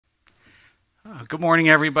Good morning,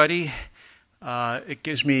 everybody. It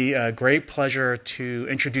gives me great pleasure to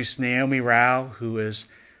introduce Neomi Rao, who is,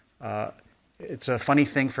 it's a funny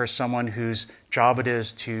thing for someone whose job it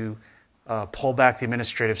is to pull back the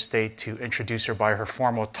administrative state to introduce her by her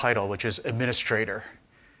formal title, which is administrator.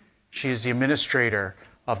 She is the administrator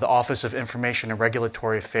of the Office of Information and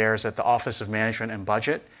Regulatory Affairs at the Office of Management and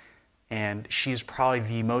Budget, and she's probably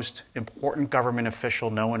the most important government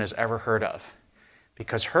official no one has ever heard of,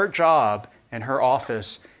 because her job in her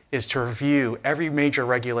office is to review every major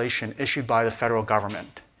regulation issued by the federal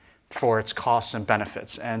government for its costs and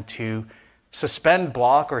benefits, and to suspend,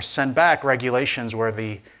 block, or send back regulations where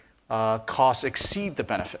the costs exceed the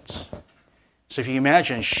benefits. So if you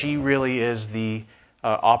imagine, she really is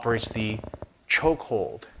operates the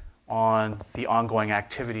chokehold on the ongoing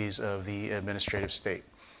activities of the administrative state.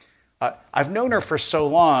 I've known her for so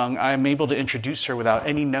long, I'm able to introduce her without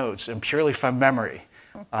any notes and purely from memory.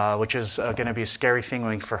 Which is going to be a scary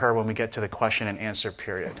thing for her when we get to the question and answer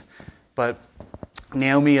period. But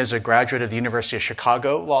Neomi is a graduate of the University of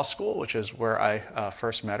Chicago Law School, which is where I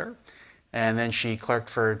first met her. And then she clerked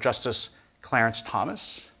for Justice Clarence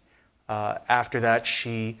Thomas. After that,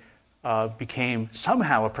 she became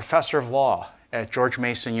somehow a professor of law at George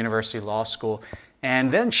Mason University Law School.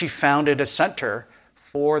 And then she founded a center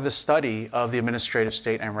for the study of the administrative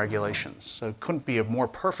state and regulations. So it couldn't be a more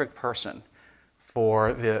perfect person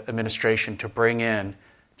for the administration to bring in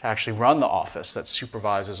to actually run the office that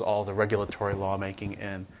supervises all the regulatory lawmaking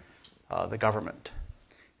in the government.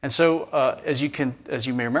 And so, as you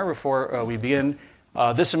may remember before we begin,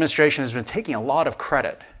 this administration has been taking a lot of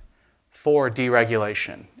credit for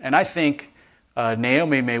deregulation. And I think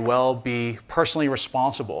Neomi may well be personally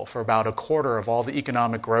responsible for about a quarter of all the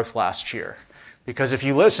economic growth last year. Because if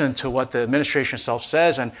you listen to what the administration itself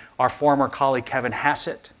says, and our former colleague Kevin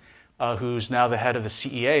Hassett, who's now the head of the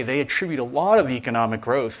CEA, they attribute a lot of the economic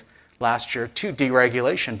growth last year to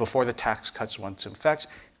deregulation before the tax cuts went into effect.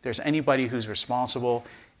 If there's anybody who's responsible,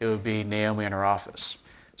 it would be Neomi and her office.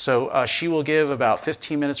 So she will give about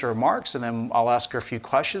 15 minutes of remarks, and then I'll ask her a few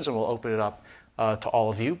questions, and we'll open it up to all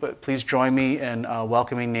of you. But please join me in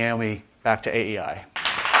welcoming Neomi back to AEI.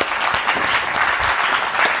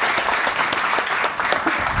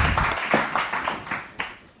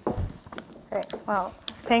 Great. Well,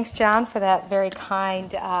 thanks, John, for that very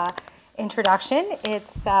kind introduction.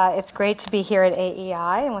 It's great to be here at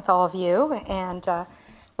AEI and with all of you, and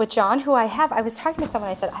with John, who I was talking to someone,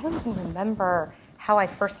 I said, I don't even remember how I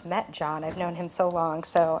first met John. I've known him so long,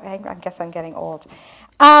 so I guess I'm getting old.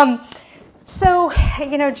 So,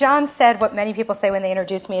 John said what many people say when they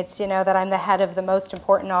introduce me. It's, that I'm the head of the most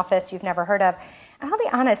important office you've never heard of. And I'll be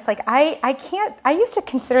honest, I used to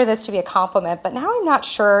consider this to be a compliment, but now I'm not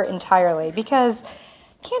sure entirely, because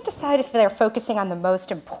I can't decide if they're focusing on the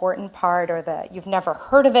most important part or the you've never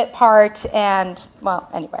heard of it part. And, well,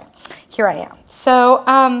 anyway, here I am. So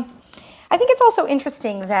I think it's also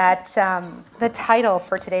interesting that the title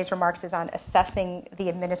for today's remarks is on assessing the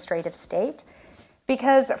administrative state,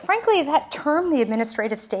 because, frankly, that term, the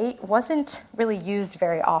administrative state, wasn't really used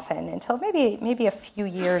very often until maybe a few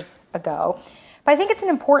years ago. But I think it's an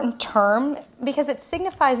important term because it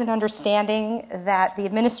signifies an understanding that the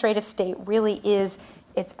administrative state really is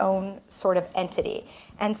its own sort of entity.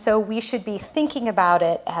 And so we should be thinking about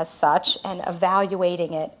it as such and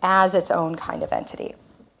evaluating it as its own kind of entity.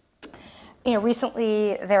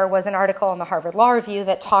 Recently there was an article in the Harvard Law Review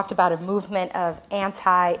that talked about a movement of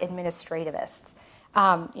anti-administrativists.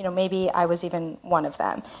 Maybe I was even one of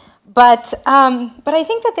them. But I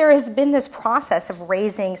think that there has been this process of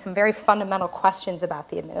raising some very fundamental questions about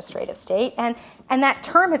the administrative state, and that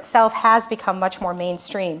term itself has become much more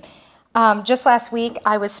mainstream. Just last week,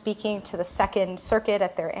 I was speaking to the Second Circuit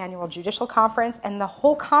at their annual judicial conference, and the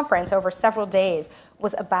whole conference over several days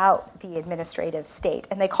was about the administrative state,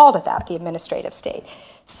 and they called it that, the administrative state.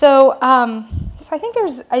 So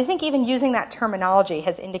I think even using that terminology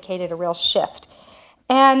has indicated a real shift.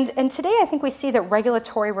 And today I think we see that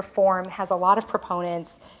regulatory reform has a lot of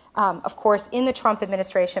proponents, of course, in the Trump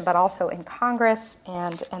administration, but also in Congress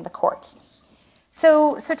and the courts.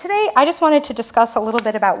 So today I just wanted to discuss a little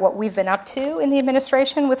bit about what we've been up to in the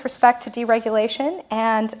administration with respect to deregulation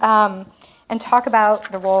and talk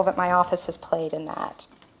about the role that my office has played in that.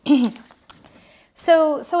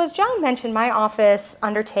 So as John mentioned, my office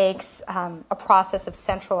undertakes a process of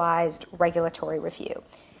centralized regulatory review.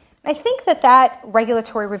 I think that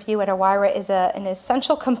regulatory review at OIRA is an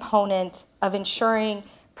essential component of ensuring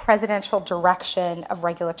presidential direction of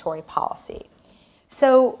regulatory policy.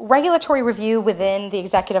 So regulatory review within the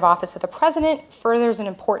Executive Office of the President furthers an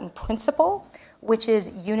important principle, which is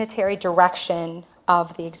unitary direction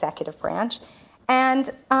of the executive branch. And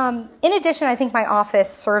in addition, I think my office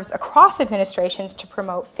serves across administrations to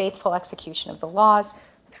promote faithful execution of the laws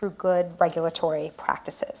through good regulatory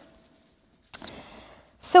practices.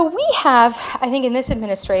 So we have, I think in this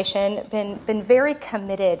administration, been very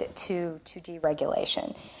committed to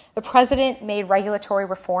deregulation. The president made regulatory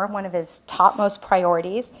reform one of his topmost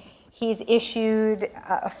priorities. He's issued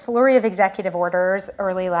a flurry of executive orders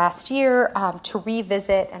early last year to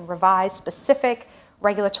revisit and revise specific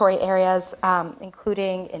regulatory areas,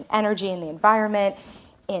 including in energy and the environment,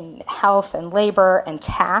 in health and labor and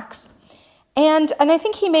tax. And I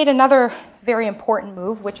think he made another very important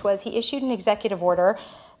move, which was he issued an executive order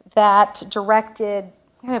that directed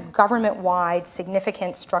kind of government-wide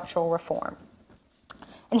significant structural reform.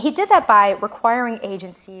 And he did that by requiring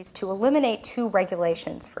agencies to eliminate 2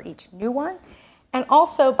 regulations for each new one, and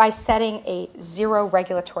also by setting a 0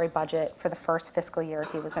 regulatory budget for the first fiscal year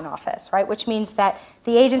he was in office, right? Which means that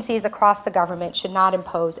the agencies across the government should not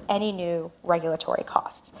impose any new regulatory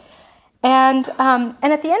costs. And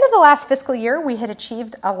at the end of the last fiscal year, we had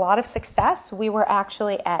achieved a lot of success. We were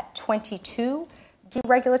actually at 22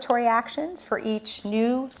 deregulatory actions for each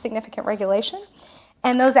new significant regulation.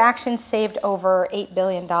 And those actions saved over $8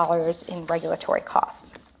 billion in regulatory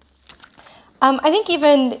costs. I think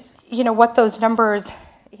even, what those numbers,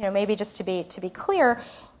 maybe just to be clear,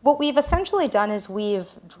 what we've essentially done is we've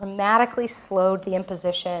dramatically slowed the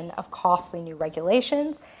imposition of costly new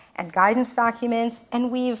regulations and guidance documents,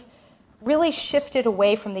 and we've really shifted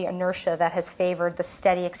away from the inertia that has favored the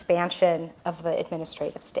steady expansion of the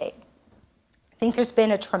administrative state. I think there's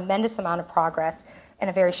been a tremendous amount of progress in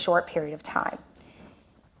a very short period of time.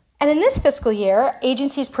 And in this fiscal year,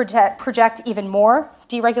 agencies project even more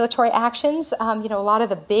deregulatory actions. A lot of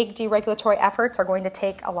the big deregulatory efforts are going to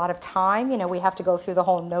take a lot of time. We have to go through the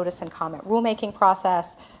whole notice and comment rulemaking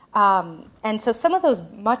process. And so some of those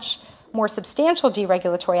much more substantial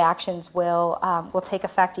deregulatory actions will take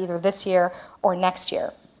effect either this year or next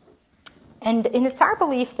year. And it's our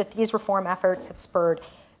belief that these reform efforts have spurred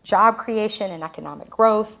job creation and economic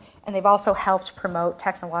growth, and they've also helped promote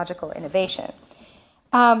technological innovation.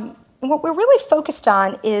 What we're really focused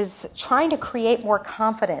on is trying to create more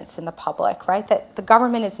confidence in the public, right? That the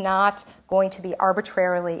government is not going to be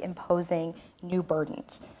arbitrarily imposing new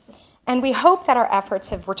burdens. And we hope that our efforts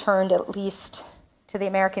have returned at least to the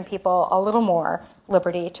American people a little more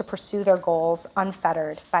liberty to pursue their goals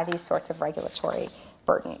unfettered by these sorts of regulatory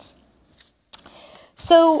burdens.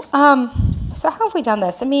 So how have we done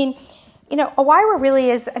this? OIRA really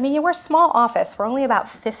is, we're a small office. We're only about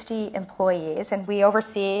 50 employees, and we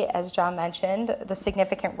oversee, as John mentioned, the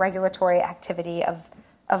significant regulatory activity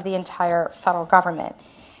of the entire federal government.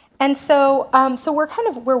 And so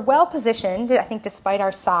we're well positioned, I think, despite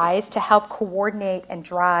our size, to help coordinate and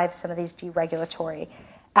drive some of these deregulatory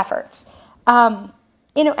efforts. And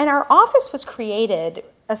our office was created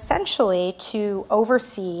essentially to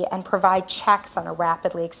oversee and provide checks on a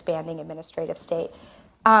rapidly expanding administrative state.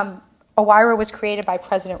 OIRA was created by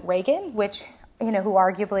President Reagan, who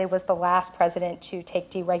arguably was the last president to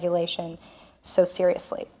take deregulation so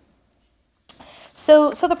seriously.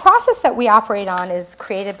 So the process that we operate on is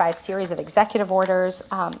created by a series of executive orders,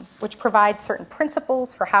 which provide certain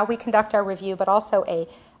principles for how we conduct our review, but also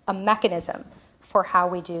a mechanism for how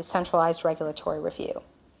we do centralized regulatory review.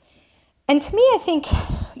 And to me, I think,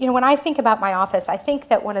 when I think about my office, I think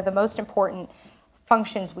that one of the most important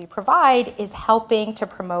functions we provide is helping to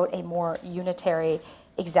promote a more unitary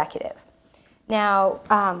executive. Now,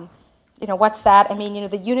 what's that?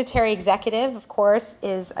 The unitary executive, of course,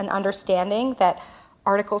 is an understanding that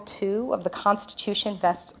Article 2 of the Constitution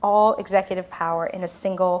vests all executive power in a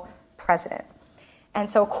single president. And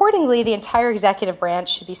so accordingly, the entire executive branch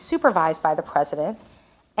should be supervised by the president,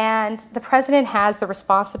 and the president has the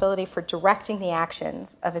responsibility for directing the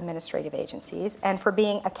actions of administrative agencies and for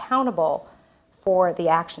being accountable for the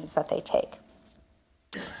actions that they take.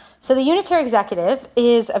 So the unitary executive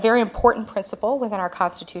is a very important principle within our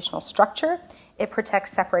constitutional structure. It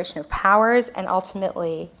protects separation of powers and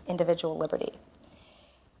ultimately individual liberty.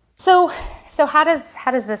 So how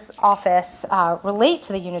does this office relate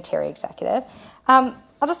to the unitary executive? I'll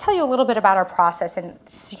just tell you a little bit about our process, and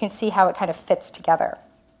so you can see how it kind of fits together.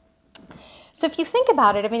 So if you think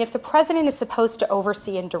about it, if the president is supposed to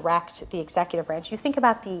oversee and direct the executive branch, you think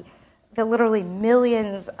about the literally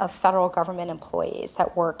millions of federal government employees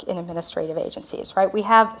that work in administrative agencies, right? We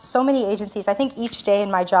have so many agencies. I think each day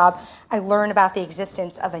in my job, I learn about the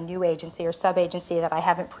existence of a new agency or sub-agency that I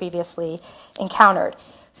haven't previously encountered.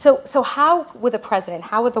 So how would the president,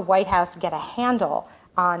 how would the White House get a handle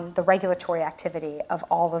on the regulatory activity of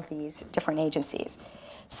all of these different agencies?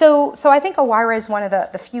 So I think OIRA is one of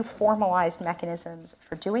the few formalized mechanisms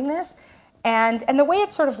for doing this. And the way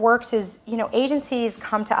it sort of works is, agencies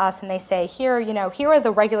come to us and they say, here are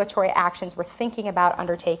the regulatory actions we're thinking about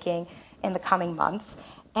undertaking in the coming months.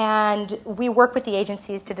 And we work with the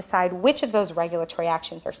agencies to decide which of those regulatory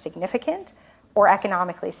actions are significant or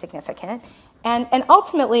economically significant. And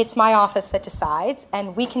ultimately, it's my office that decides,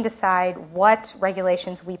 and we can decide what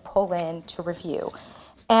regulations we pull in to review.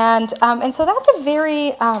 And so that's a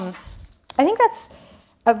very, I think that's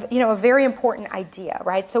a very important idea,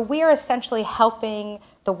 right? So we are essentially helping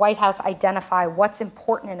the White House identify what's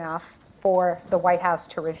important enough for the White House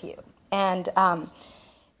to review. And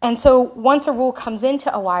so once a rule comes into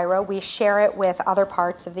OIRA, we share it with other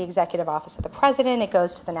parts of the Executive Office of the President. It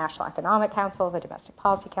goes to the National Economic Council, the Domestic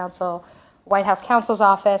Policy Council, White House Counsel's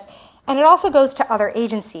Office, and it also goes to other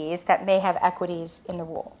agencies that may have equities in the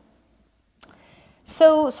rule.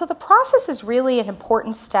 So the process is really an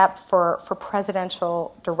important step for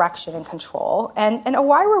presidential direction and control. And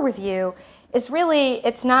OIRA review is really,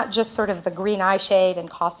 it's not just sort of the green eye shade and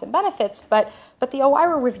costs and benefits, but the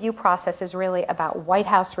OIRA review process is really about White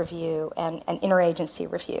House review and interagency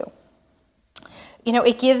review.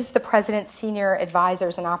 It gives the president's senior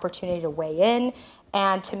advisors an opportunity to weigh in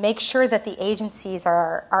and to make sure that the agencies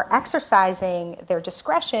are exercising their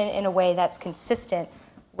discretion in a way that's consistent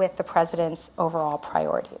with the president's overall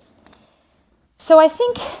priorities. So I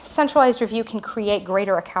think centralized review can create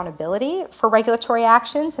greater accountability for regulatory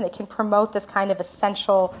actions, and it can promote this kind of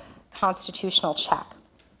essential constitutional check.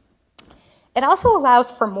 It also allows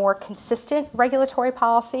for more consistent regulatory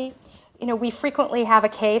policy. We frequently have a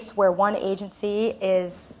case where one agency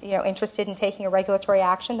is, interested in taking a regulatory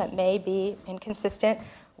action that may be inconsistent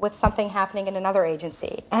with something happening in another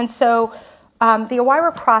agency. And so the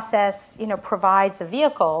OIRA process, provides a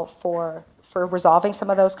vehicle for resolving some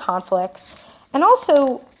of those conflicts, and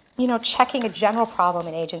also, checking a general problem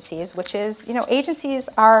in agencies, which is, agencies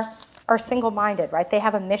are single-minded, right? They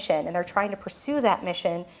have a mission, and they're trying to pursue that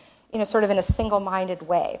mission, sort of in a single-minded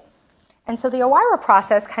way. And so the OIRA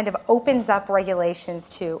process kind of opens up regulations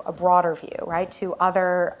to a broader view, right? To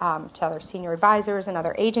other senior advisors and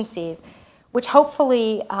other agencies, which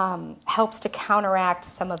hopefully helps to counteract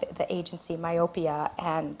some of the agency myopia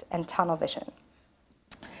and tunnel vision.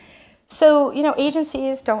 So,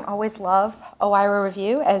 agencies don't always love OIRA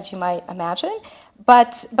review, as you might imagine,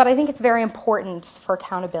 but I think it's very important for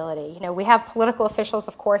accountability. We have political officials,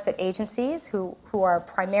 of course, at agencies who are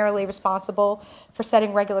primarily responsible for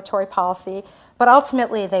setting regulatory policy, but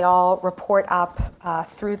ultimately they all report up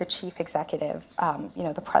through the chief executive,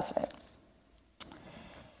 the president.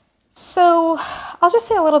 So I'll just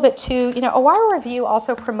say a little bit too, OIRA review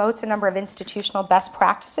also promotes a number of institutional best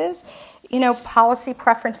practices. Policy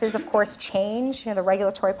preferences, of course, change. The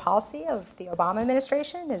regulatory policy of the Obama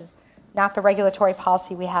administration is not the regulatory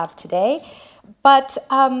policy we have today. But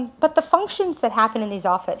the functions that happen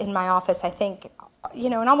in my office, I think,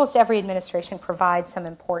 in almost every administration provide some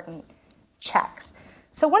important checks.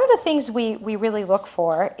 So one of the things we really look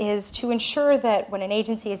for is to ensure that when an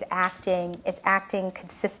agency is acting, it's acting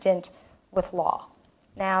consistent with law.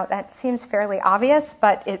 Now, that seems fairly obvious,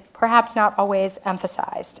 but it perhaps not always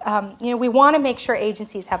emphasized. We want to make sure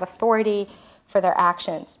agencies have authority for their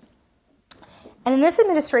actions. And in this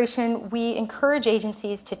administration, we encourage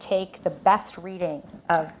agencies to take the best reading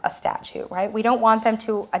of a statute, right? We don't want them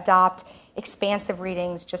to adopt expansive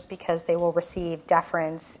readings just because they will receive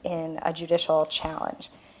deference in a judicial challenge.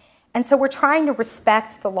 And so we're trying to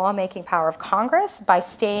respect the lawmaking power of Congress by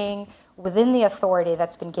staying within the authority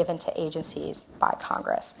that's been given to agencies by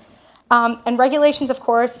Congress. And regulations, of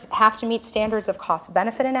course, have to meet standards of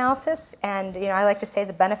cost-benefit analysis. And I like to say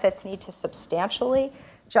the benefits need to substantially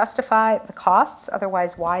justify the costs.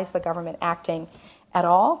 Otherwise, why is the government acting at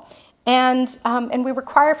all? And we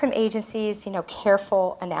require from agencies,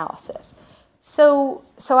 careful analysis. So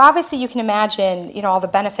obviously you can imagine, all the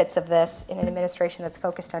benefits of this in an administration that's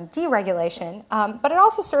focused on deregulation, but it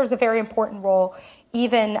also serves a very important role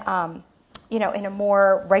even, in a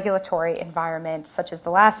more regulatory environment such as the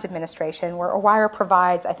last administration, where OIRA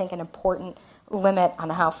provides, I think, an important limit on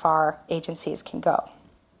how far agencies can go.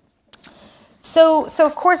 So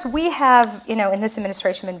of course, we have, in this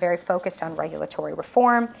administration been very focused on regulatory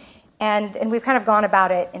reform. And we've kind of gone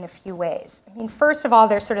about it in a few ways. First of all,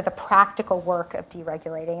 there's sort of the practical work of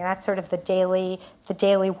deregulating, and that's sort of the daily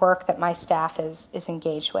work that my staff is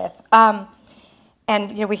engaged with. And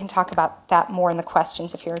we can talk about that more in the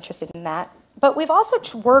questions if you're interested in that. But we've also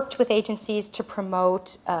worked with agencies to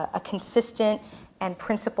promote a consistent and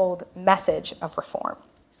principled message of reform.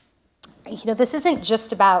 This isn't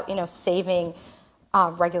just about saving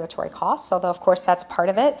regulatory costs, although of course that's part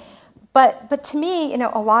of it. But to me,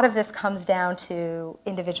 a lot of this comes down to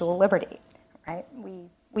individual liberty, right?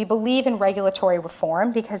 We believe in regulatory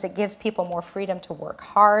reform because it gives people more freedom to work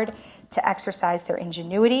hard, to exercise their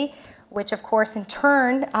ingenuity, which of course in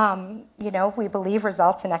turn, we believe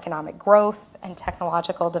results in economic growth and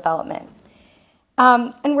technological development.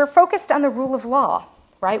 And we're focused on the rule of law,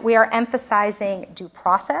 right? We are emphasizing due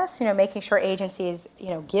process, making sure agencies,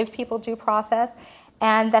 give people due process,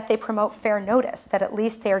 and that they promote fair notice, that at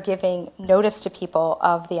least they are giving notice to people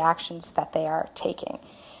of the actions that they are taking.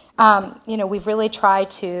 We've really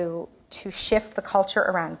tried to shift the culture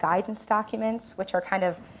around guidance documents, which are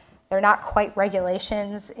they're not quite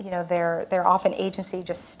regulations. They're often agency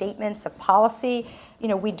just statements of policy.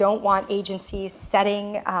 We don't want agencies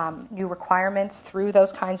setting new requirements through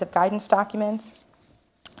those kinds of guidance documents.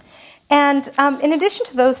 And in addition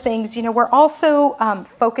to those things, we're also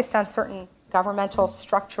focused on certain governmental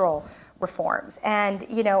structural reforms and,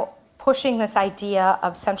 pushing this idea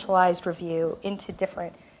of centralized review into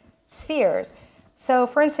different spheres. So,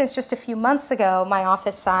 for instance, just a few months ago, my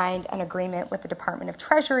office signed an agreement with the Department of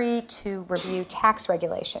Treasury to review tax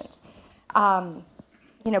regulations.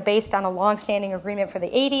 Based on a longstanding agreement for the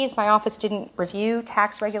 80s, my office didn't review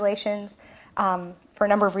tax regulations for a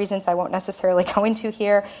number of reasons I won't necessarily go into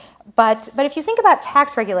here. But if you think about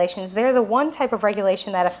tax regulations, they're the one type of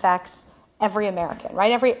regulation that affects every American,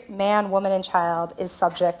 right? Every man, woman, and child is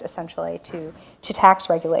subject, essentially, to tax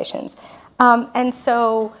regulations. And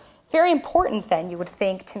so very important, then, you would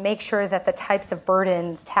think, to make sure that the types of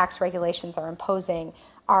burdens tax regulations are imposing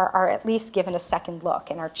are at least given a second look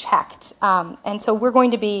and are checked. And so we're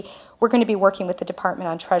going to be working with the Department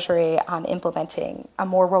on Treasury on implementing a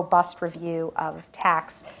more robust review of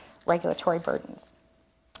tax regulatory burdens.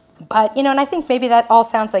 But, and I think maybe that all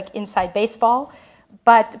sounds like inside baseball,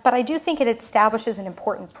 but I do think it establishes an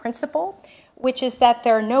important principle, which is that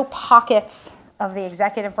there are no pockets of the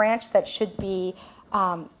executive branch that should be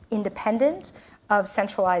independent of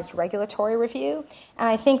centralized regulatory review. And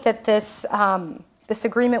I think that this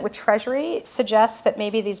agreement with Treasury suggests that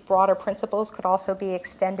maybe these broader principles could also be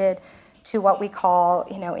extended to what we call,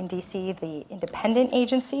 in DC, the independent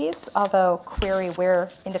agencies, although query where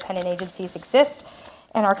independent agencies exist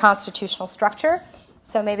in our constitutional structure.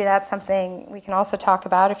 So maybe that's something we can also talk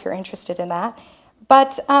about if you're interested in that.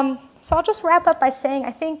 But so I'll just wrap up by saying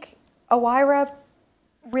I think OIRA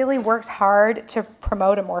really works hard to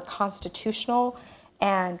promote a more constitutional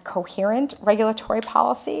and coherent regulatory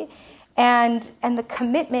policy. And the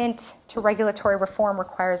commitment to regulatory reform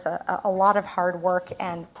requires a lot of hard work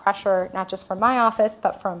and pressure, not just from my office,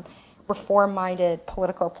 but from reform-minded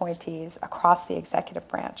political appointees across the executive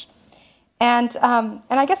branch. And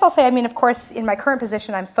I guess I'll say, of course, in my current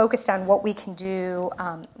position, I'm focused on what we can do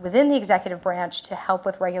within the executive branch to help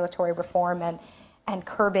with regulatory reform and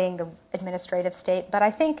curbing the administrative state. But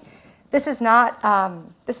I think this is not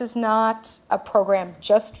a program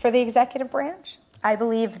just for the executive branch. I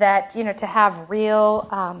believe that to have real,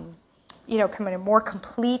 kind of more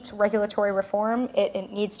complete regulatory reform,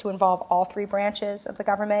 it needs to involve all three branches of the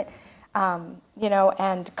government.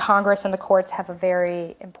 And Congress and the courts have a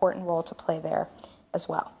very important role to play there as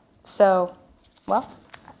well. So,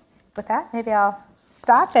 with that, maybe I'll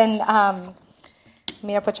stop and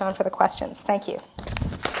maybe I'll put you on for the questions. Thank you.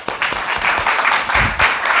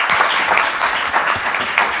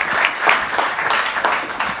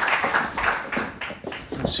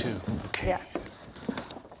 Okay. Yeah.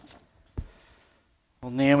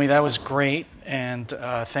 Well, Naomi, that was great, and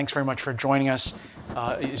thanks very much for joining us.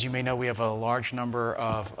 As you may know, we have a large number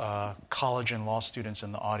of college and law students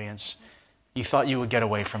in the audience. You thought you would get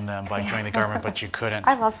away from them by joining the government, but you couldn't.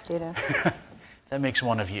 I love students. That makes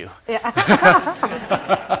one of you.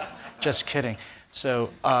 Yeah. Just kidding.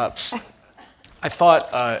 So I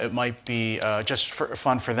thought it might be just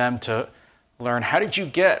fun for them to learn, how did you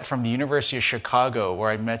get from the University of Chicago,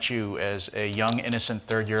 where I met you as a young, innocent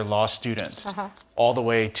third-year law student, all the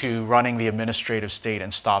way to running the administrative state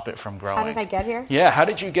and stop it from growing? How did I get here? Yeah, how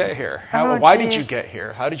did you get here? Why did you get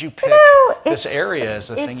here? How did you pick this area as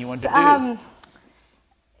the thing you wanted to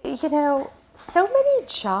do? So many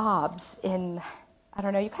jobs in, I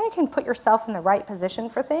don't know, you kind of can put yourself in the right position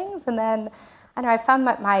for things, and then, I found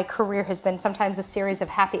that my career has been sometimes a series of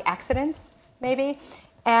happy accidents, maybe.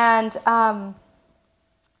 And,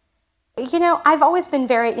 I've always been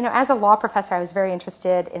very, as a law professor, I was very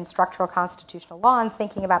interested in structural constitutional law and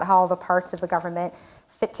thinking about how all the parts of the government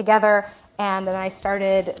fit together. And then I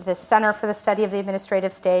started the Center for the Study of the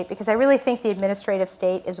Administrative State because I really think the administrative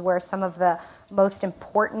state is where some of the most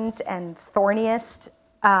important and thorniest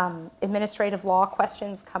administrative law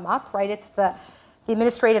questions come up, right? It's the The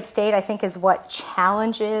administrative state, I think, is what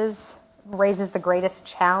raises the greatest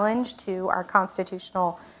challenge to our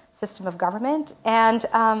constitutional system of government. And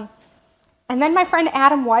then my friend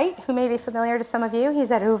Adam White, who may be familiar to some of you, he's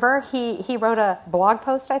at Hoover. He wrote a blog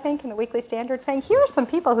post, I think, in the Weekly Standard saying, here are some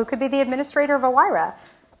people who could be the administrator of OIRA.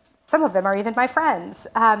 Some of them are even my friends.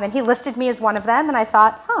 And he listed me as one of them, and I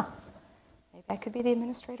thought, maybe I could be the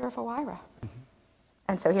administrator of OIRA.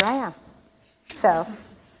 And so here I am. So.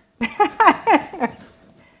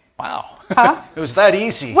 Wow. Huh? It was that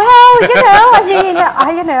easy. Well,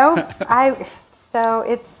 so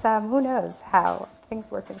it's, who knows how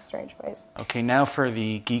things work in strange ways. Okay, now for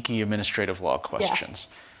the geeky administrative law questions.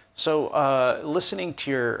 Yeah. So listening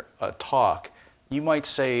to your talk, you might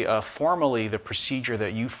say formally the procedure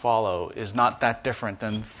that you follow is not that different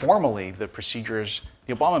than formally the procedures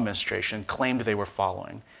the Obama administration claimed they were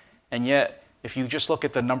following. And yet, if you just look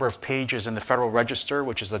at the number of pages in the Federal Register,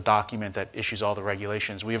 which is the document that issues all the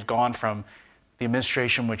regulations, we have gone from the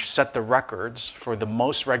administration which set the records for the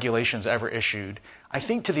most regulations ever issued, I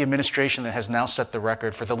think, to the administration that has now set the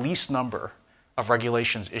record for the least number of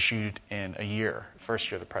regulations issued in a year,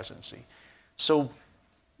 first year of the presidency. So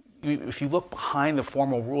if you look behind the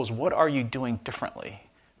formal rules, what are you doing differently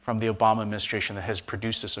from the Obama administration that has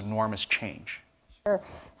produced this enormous change? Sure.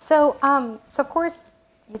 So of course,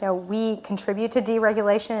 we contribute to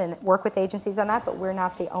deregulation and work with agencies on that, but we're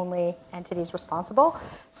not the only entities responsible.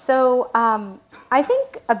 So I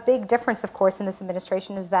think a big difference, of course, in this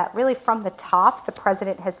administration is that really from the top, the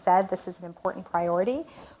president has said this is an important priority,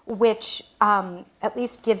 which at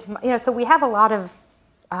least gives, so we have a lot of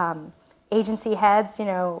agency heads,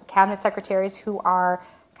 cabinet secretaries who are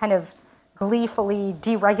kind of gleefully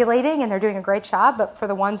deregulating, and they're doing a great job. But for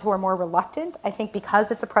the ones who are more reluctant, I think because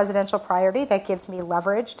it's a presidential priority, that gives me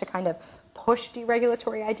leverage to kind of push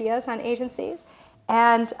deregulatory ideas on agencies.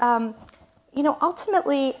 And,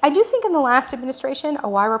 ultimately, I do think in the last administration,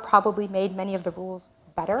 OIRA probably made many of the rules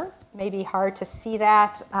better. Maybe hard to see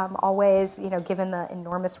that always, given the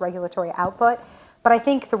enormous regulatory output. But I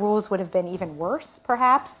think the rules would have been even worse,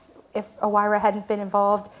 perhaps, if OIRA hadn't been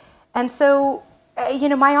involved. And so,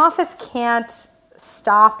 my office can't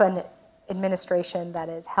stop an administration that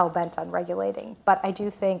is hell-bent on regulating. But I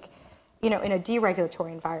do think, in a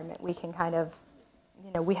deregulatory environment, we can kind of,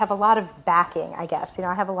 we have a lot of backing, I guess.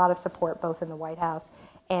 I have a lot of support both in the White House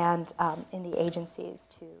and in the agencies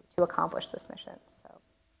to accomplish this mission.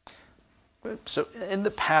 So in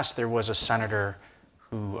the past, there was a senator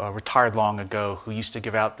who retired long ago who used to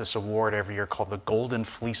give out this award every year called the Golden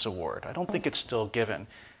Fleece Award. I don't think it's still given.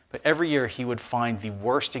 But every year he would find the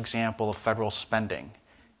worst example of federal spending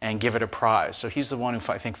and give it a prize. So he's the one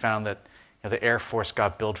who I think found that the Air Force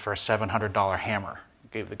got billed for a $700 hammer. He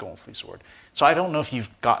gave the Golden Fleece Award. So I don't know if you've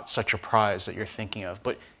got such a prize that you're thinking of,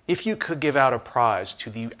 but if you could give out a prize to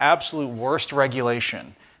the absolute worst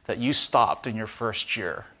regulation that you stopped in your first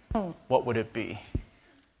year, what would it be?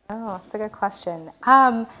 Oh, that's a good question.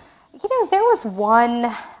 There was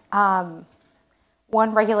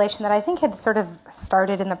one regulation that I think had sort of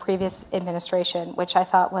started in the previous administration, which I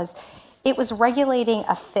thought was regulating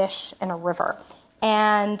a fish in a river.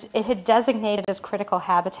 And it had designated as critical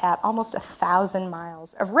habitat almost 1,000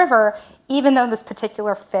 miles of river, even though this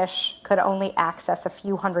particular fish could only access a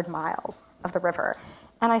few hundred miles of the river.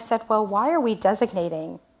 And I said, well, why are we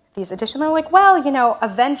designating these additional? They're like, well,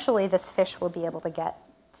 eventually this fish will be able to get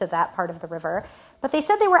to that part of the river. But they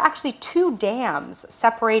said there were actually 2 dams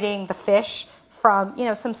separating the fish from,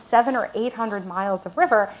 some 700 or 800 miles of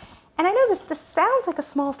river. And I know this sounds like a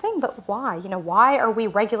small thing, but why? Why are we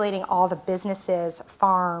regulating all the businesses,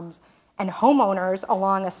 farms, and homeowners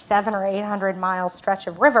along a 700 or 800 mile stretch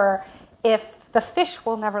of river if the fish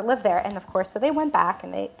will never live there? And of course, so they went back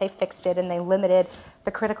and they fixed it and they limited the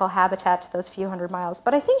critical habitat to those few hundred miles.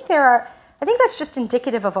 But I think that's just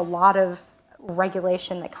indicative of a lot of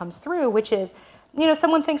regulation that comes through, which is,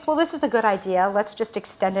 someone thinks, well, this is a good idea. Let's just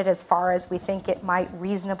extend it as far as we think it might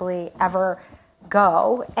reasonably ever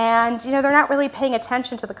go. And, they're not really paying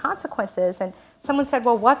attention to the consequences. And someone said,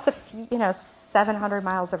 well, what's 700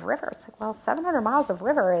 miles of river? It's like, well, 700 miles of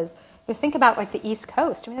river is, you think about like the East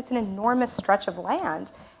Coast. I mean, it's an enormous stretch of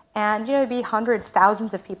land. And, there'd be hundreds,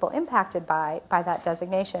 thousands of people impacted by that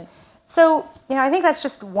designation. So, I think that's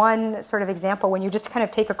just one sort of example when you just kind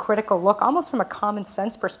of take a critical look, almost from a common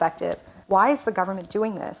sense perspective. Why is the government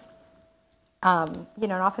doing this? And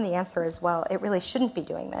often the answer is, well, it really shouldn't be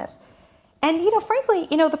doing this. And, frankly,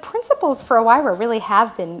 the principles for OIRA really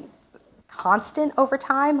have been constant over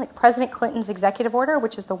time. Like President Clinton's executive order,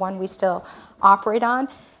 which is the one we still operate on,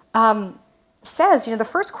 says, the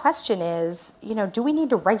first question is, do we need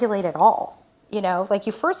to regulate at all? Like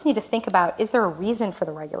you first need to think about, is there a reason for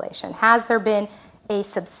the regulation? Has there been a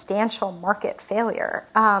substantial market failure?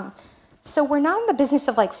 So we're not in the business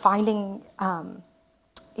of like finding,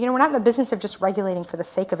 we're not in the business of just regulating for the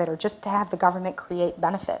sake of it or just to have the government create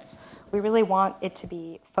benefits. We really want it to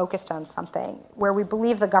be focused on something where we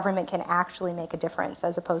believe the government can actually make a difference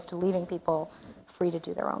as opposed to leaving people free to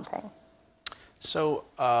do their own thing. So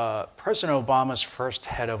President Obama's first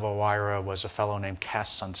head of OIRA was a fellow named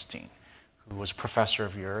Cass Sunstein, who was a professor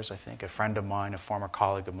of yours, I think, a friend of mine, a former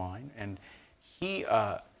colleague of mine. And he,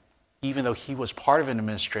 even though he was part of an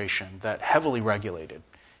administration that heavily regulated,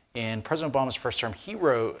 in President Obama's first term, he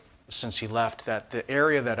wrote, since he left, that the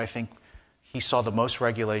area that I think he saw the most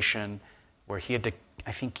regulation, where he had to,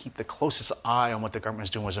 I think, keep the closest eye on what the government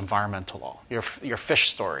was doing, was environmental law. Your fish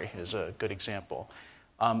story is a good example.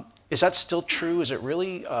 Is that still true? Is it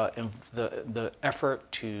really the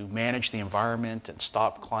effort to manage the environment and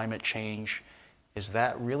stop climate change? Is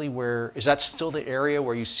that still the area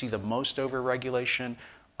where you see the most overregulation?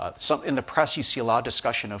 In the press, you see a lot of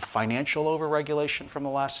discussion of financial overregulation from the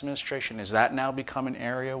last administration. Is that now become an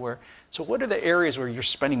area where... So what are the areas where you're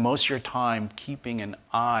spending most of your time keeping an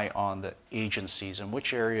eye on the agencies, and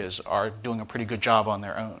which areas are doing a pretty good job on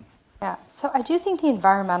their own? Yeah, so I do think the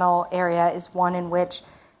environmental area is one in which,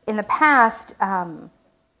 in the past,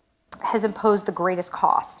 has imposed the greatest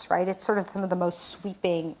costs, right? It's sort of some of the most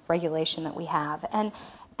sweeping regulation that we have.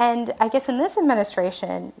 And I guess in this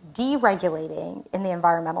administration, deregulating in the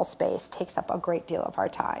environmental space takes up a great deal of our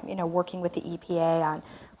time. Working with the EPA on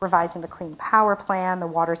revising the Clean Power Plan, the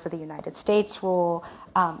Waters of the United States rule,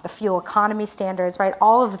 the fuel economy standards, right?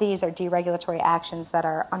 All of these are deregulatory actions that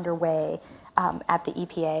are underway at the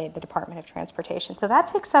EPA, the Department of Transportation. So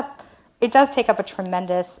it does take up a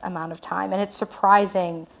tremendous amount of time, and it's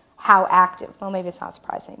surprising how active, well, maybe it's not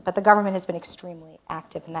surprising, but the government has been extremely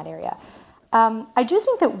active in that area. I do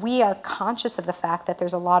think that we are conscious of the fact that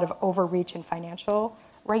there's a lot of overreach in financial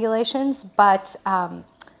regulations, but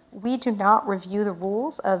we do not review the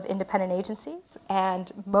rules of independent agencies,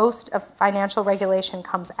 and most of financial regulation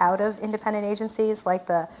comes out of independent agencies like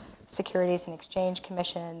the Securities and Exchange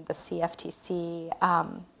Commission, the CFTC,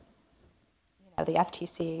 the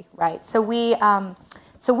FTC, right? So we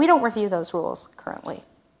don't review those rules currently.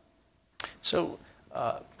 So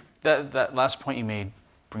that last point you made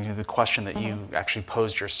brings me to the question that you actually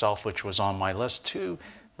posed yourself, which was on my list too,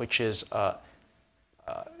 which is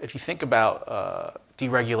if you think about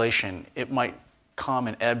deregulation, it might come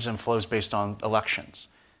in ebbs and flows based on elections.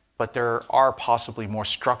 But there are possibly more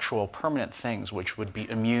structural, permanent things which would be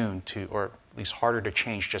immune to, or at least harder to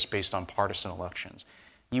change just based on partisan elections.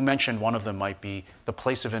 You mentioned one of them might be the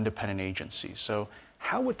place of independent agencies. So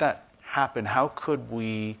how would that happen? How could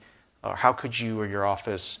you or your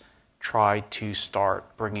office try to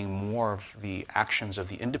start bringing more of the actions of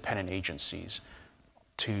the independent agencies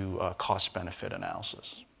to cost-benefit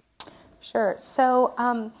analysis? Sure.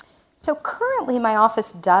 So currently my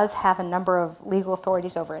office does have a number of legal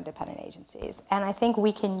authorities over independent agencies, and I think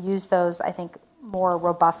we can use those, more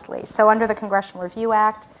robustly. So under the Congressional Review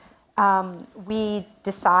Act, we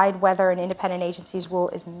decide whether an independent agency's rule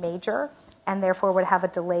is major and therefore would have a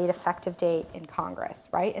delayed effective date in Congress,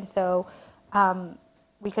 right? And so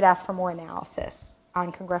we could ask for more analysis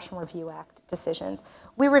on Congressional Review Act decisions.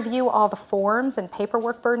 We review all the forms and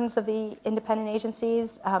paperwork burdens of the independent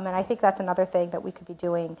agencies, and I think that's another thing that we could be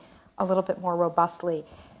doing a little bit more robustly.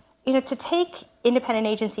 To take independent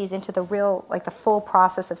agencies into the the full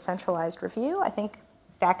process of centralized review, I think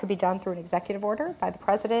that could be done through an executive order by the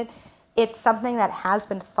president. It's something that has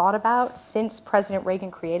been thought about since President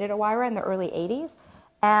Reagan created OIRA in the early 80s.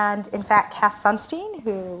 And in fact, Cass Sunstein,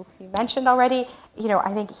 who you mentioned already,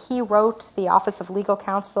 I think he wrote the Office of Legal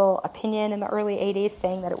Counsel opinion in the early 80s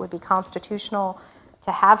saying that it would be constitutional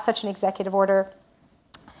to have such an executive order.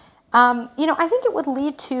 I think it would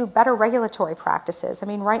lead to better regulatory practices.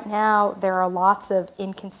 Right now there are lots of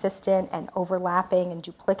inconsistent and overlapping and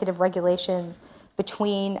duplicative regulations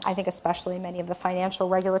between, I think, especially many of the financial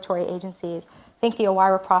regulatory agencies. I think the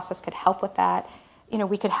OIRA process could help with that.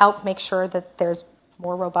 We could help make sure that there's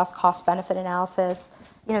more robust cost-benefit analysis.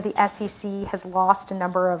 The SEC has lost a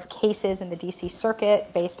number of cases in the D.C.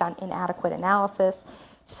 Circuit based on inadequate analysis.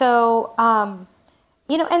 So, and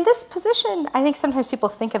this position, I think sometimes people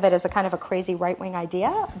think of it as a kind of a crazy right-wing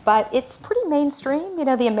idea, but it's pretty mainstream.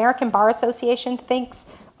 The American Bar Association thinks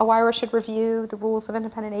OIRA should review the rules of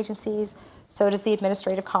independent agencies. So does the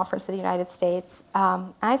Administrative Conference of the United States.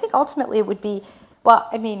 And I think ultimately it would be,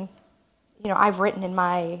 I've written in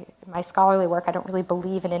my scholarly work, I don't really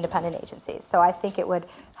believe in independent agencies. So I think it would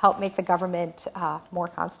help make the government more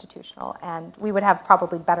constitutional, and we would have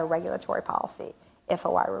probably better regulatory policy if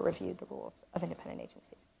OIRA reviewed the rules of independent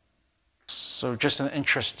agencies. So just in the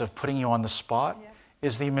interest of putting you on the spot,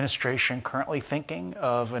 is the administration currently thinking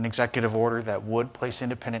of an executive order that would place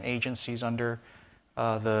independent agencies under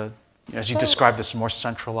as you described, this more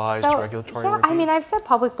centralized regulatory review? I mean, I've said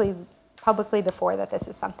publicly before that this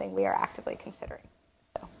is something we are actively considering.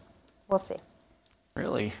 So we'll see.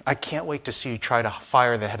 Really? I can't wait to see you try to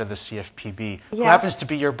fire the head of the CFPB, who happens to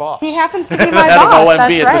be your boss. He happens to be my head boss, of OMB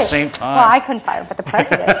that's at right. the same time. Well, I couldn't fire him, but the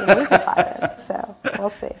president, we could fire him. So we'll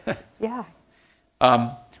see. Yeah.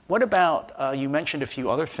 What about, you mentioned a few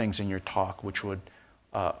other things in your talk, which would,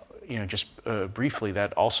 just briefly,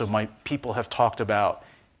 that also people have talked about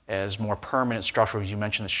as more permanent structural. You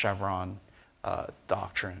mentioned the Chevron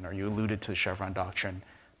doctrine, or you alluded to the Chevron doctrine.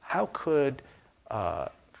 How could,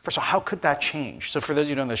 first of all, how could that change? So for those of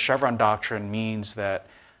you who don't know, the Chevron doctrine means that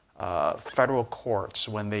federal courts,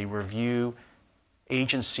 when they review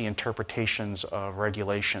agency interpretations of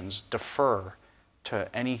regulations, defer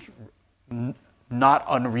to any not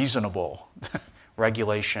unreasonable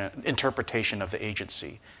interpretation of the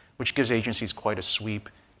agency, which gives agencies quite a sweep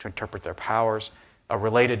to interpret their powers. A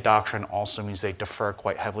related doctrine also means they defer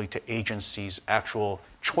quite heavily to agencies' actual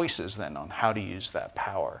choices then on how to use that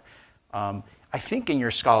power. I think in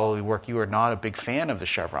your scholarly work you are not a big fan of the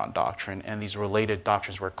Chevron doctrine and these related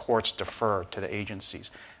doctrines where courts defer to the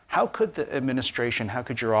agencies. How could the administration, how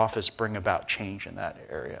could your office bring about change in that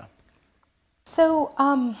area? So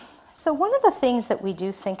one of the things that we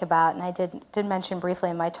do think about, and I did mention briefly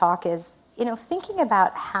in my talk, is thinking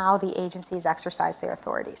about how the agencies exercise their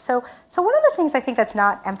authority. So one of the things I think that's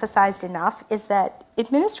not emphasized enough is that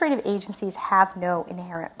administrative agencies have no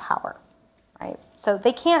inherent power, right? So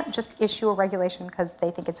they can't just issue a regulation because they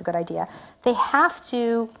think it's a good idea. They have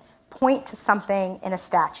to point to something in a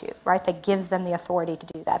statute, right, that gives them the authority to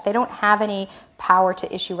do that. They don't have any power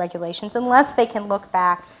to issue regulations unless they can look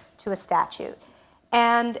back to a statute.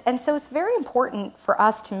 And so it's very important for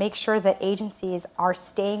us to make sure that agencies are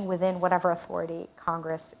staying within whatever authority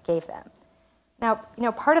Congress gave them. Now,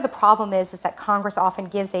 part of the problem is that Congress often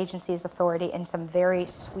gives agencies authority in some very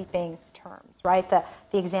sweeping terms, right? The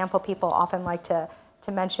example people often like to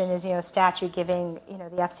mention is, statute giving,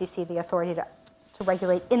 the FCC the authority to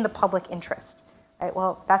regulate in the public interest, right?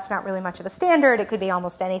 Well, that's not really much of a standard. It could be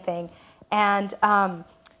almost anything. And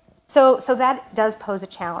so that does pose a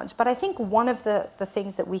challenge. But I think one of the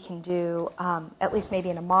things that we can do, at least maybe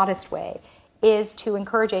in a modest way, is to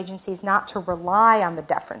encourage agencies not to rely on the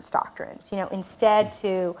deference doctrines. Instead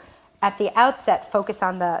to, at the outset, focus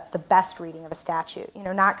on the best reading of a statute.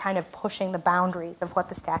 Not kind of pushing the boundaries of what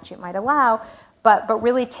the statute might allow, but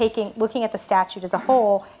really looking at the statute as a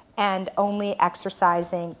whole and only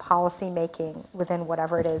exercising policy making within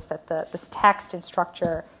whatever it is that this text and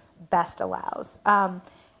structure best allows.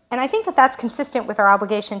 And I think that that's consistent with our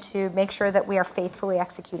obligation to make sure that we are faithfully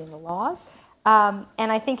executing the laws. And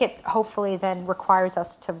I think it hopefully then requires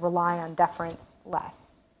us to rely on deference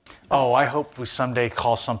less. Oh, I hope we someday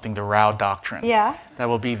call something the Rao doctrine. Yeah. That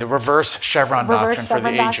will be the reverse Chevron doctrine for the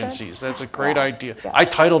agencies. That's a great idea. Yeah. I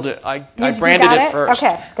titled it, I branded it first.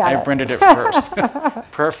 Okay, got it. I branded it first.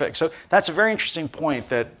 Perfect. So that's a very interesting point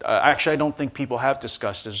that actually I don't think people have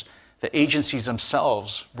discussed is the agencies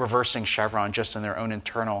themselves reversing Chevron just in their own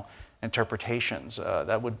internal interpretations.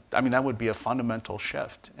 That would be a fundamental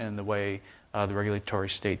shift in the way the regulatory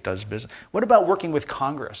state does business. What about working with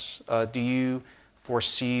Congress? Do you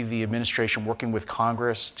foresee the administration working with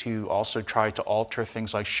Congress to also try to alter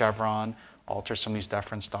things like Chevron, alter some of these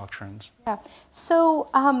deference doctrines? Yeah. So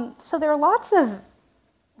there are lots of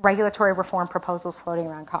regulatory reform proposals floating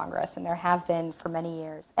around Congress, and there have been for many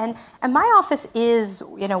years. And my office is,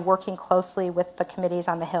 working closely with the committees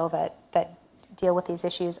on the Hill that deal with these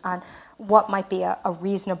issues on what might be a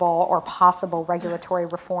reasonable or possible regulatory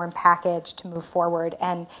reform package to move forward.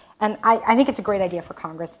 And I think it's a great idea for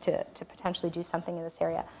Congress to potentially do something in this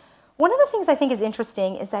area. One of the things I think is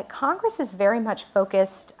interesting is that Congress is very much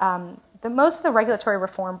focused, most of the regulatory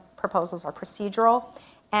reform proposals are procedural,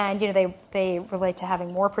 and they relate to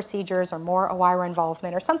having more procedures or more OIRA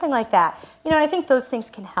involvement or something like that. And I think those things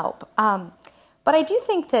can help. But I do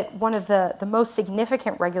think that one of the most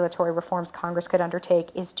significant regulatory reforms Congress could undertake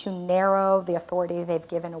is to narrow the authority they've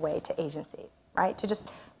given away to agencies, right? To just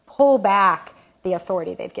pull back the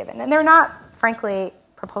authority they've given. And they're not, frankly,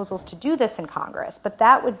 proposals to do this in Congress, but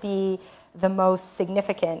that would be the most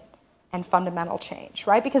significant and fundamental change,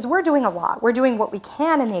 right? Because we're doing a lot. We're doing what we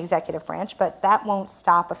can in the executive branch, but that won't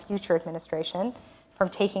stop a future administration from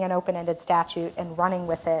taking an open-ended statute and running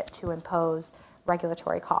with it to impose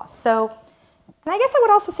regulatory costs. So, and I guess I would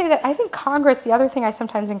also say that I think Congress, the other thing I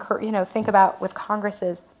sometimes think about with Congress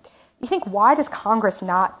is, you think, why does Congress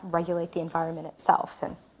not regulate the environment itself?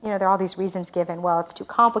 And there are all these reasons given. Well, it's too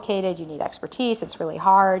complicated, you need expertise, it's really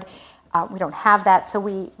hard, we don't have that, so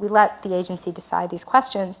we let the agency decide these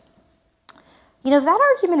questions.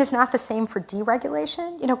 That argument is not the same for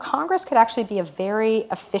deregulation. Congress could actually be a very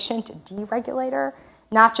efficient deregulator,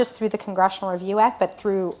 not just through the Congressional Review Act, but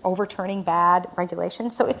through overturning bad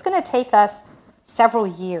regulations. So it's going to take us several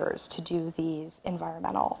years to do these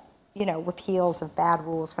environmental, repeals of bad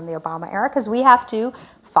rules from the Obama era, because we have to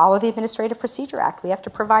follow the Administrative Procedure Act. We have to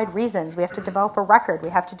provide reasons. We have to develop a record. We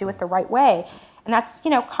have to do it the right way. And that's,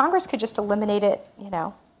 Congress could just eliminate it,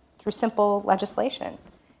 through simple legislation.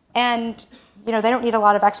 And, they don't need a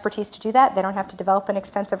lot of expertise to do that. They don't have to develop an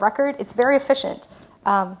extensive record. It's very efficient.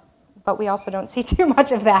 But we also don't see too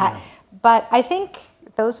much of that. Yeah. But I think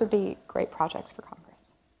those would be great projects for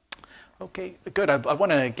Congress. Okay, good. I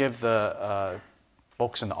want to give the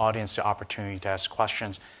folks in the audience the opportunity to ask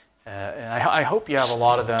questions. And I hope you have a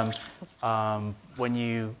lot of them. When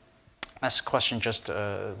you ask a question, just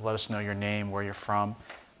let us know your name, where you're from.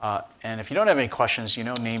 And if you don't have any questions,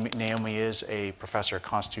 Naomi is a professor of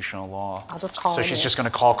constitutional law. I'll just call So she's just going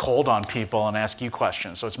to call cold on people and ask you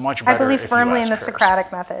questions. So it's much better if you ask I believe firmly in the her.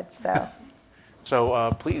 Socratic method. So,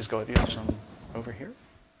 so please go ahead. You have some over here.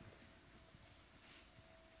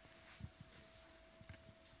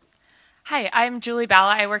 Hi, I'm Julie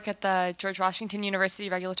Balla. I work at the George Washington University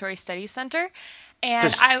Regulatory Studies Center. And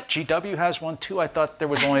GW has one too? I thought there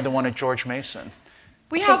was only the one at George Mason.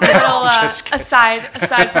 We have a little aside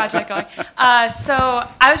project going. So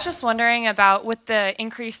I was just wondering about, with the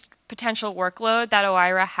increased potential workload that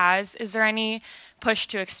OIRA has, is there any push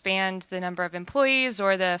to expand the number of employees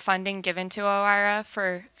or the funding given to OIRA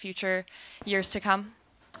for future years to come?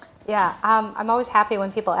 Yeah, I'm always happy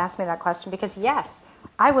when people ask me that question, because yes,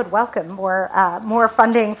 I would welcome more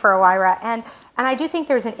funding for OIRA, and I do think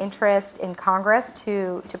there's an interest in Congress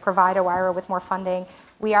to provide OIRA with more funding.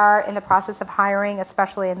 We are in the process of hiring,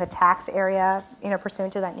 especially in the tax area,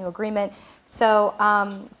 pursuant to that new agreement. So,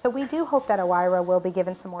 so we do hope that OIRA will be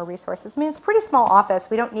given some more resources. I mean, it's a pretty small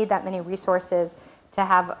office. We don't need that many resources to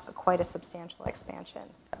have quite a substantial expansion.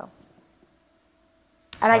 So,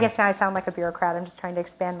 and I guess now I sound like a bureaucrat. I'm just trying to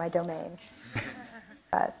expand my domain.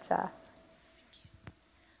 But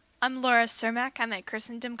I'm Laura Cermak. I'm at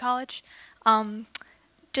Christendom College.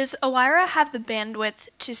 Does OIRA have the bandwidth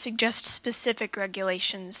to suggest specific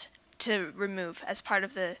regulations to remove as part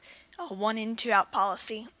of the 1 in, 2 out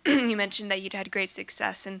policy? You mentioned that you'd had great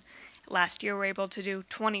success, and last year were able to do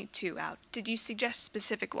 22 out. Did you suggest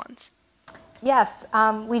specific ones? Yes,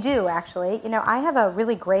 we do, actually. I have a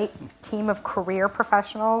really great team of career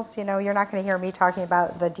professionals. You're not going to hear me talking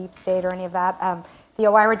about the deep state or any of that. The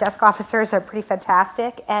OIRA desk officers are pretty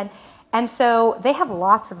fantastic, and so they have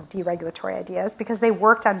lots of deregulatory ideas because they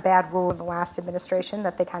worked on bad rule in the last administration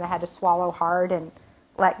that they kind of had to swallow hard and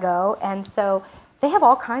let go. And so they have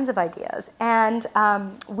all kinds of ideas. And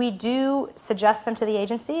we do suggest them to the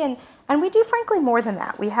agency, and we do, frankly, more than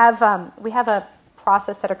that. We have a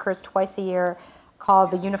process that occurs twice a year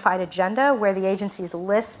called the Unified Agenda, where the agencies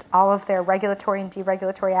list all of their regulatory and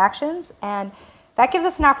deregulatory actions. And that gives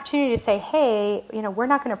us an opportunity to say, hey, we're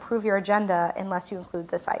not going to approve your agenda unless you include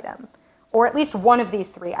this item, or at least one of these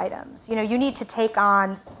 3 items. You need to take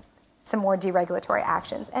on some more deregulatory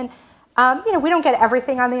actions. And we don't get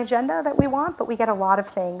everything on the agenda that we want, but we get a lot of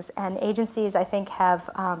things. And agencies, I think, have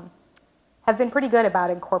been pretty good about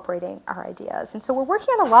incorporating our ideas. And so we're working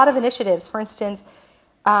on a lot of initiatives. For instance,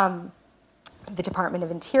 the Department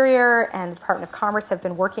of Interior and the Department of Commerce have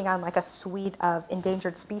been working on like a suite of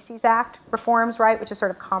Endangered Species Act reforms, right, which is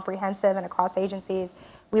sort of comprehensive and across agencies.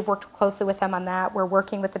 We've worked closely with them on that. We're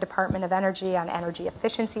working with the Department of Energy on energy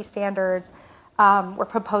efficiency standards. We're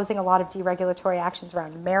proposing a lot of deregulatory actions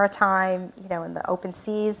around maritime, in the open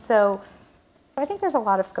seas. So I think there's a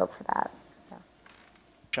lot of scope for that. Yeah.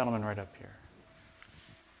 Gentleman right up here.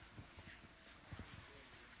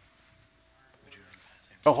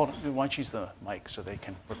 Oh, hold on. Why don't you use the mic so they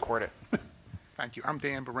can record it? Thank you. I'm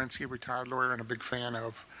Dan Berensky, retired lawyer and a big fan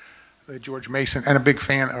of the George Mason, and a big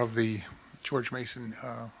fan of the George Mason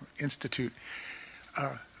Institute.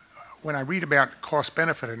 When I read about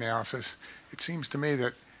cost-benefit analysis, it seems to me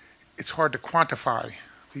that it's hard to quantify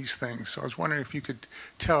these things. So I was wondering if you could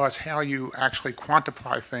tell us how you actually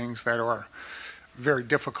quantify things that are very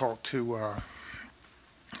difficult to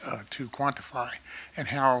quantify, and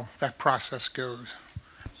how that process goes.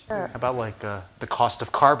 How about like the cost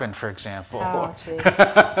of carbon, for example? Oh, jeez.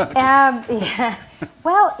 Yeah.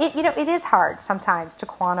 Well, it is hard sometimes to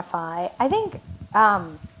quantify. I think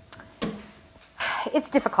it's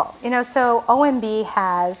difficult. So OMB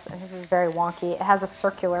has, and this is very wonky, it has a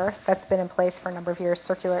circular that's been in place for a number of years,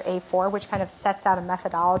 Circular A4, which kind of sets out a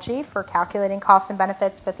methodology for calculating costs and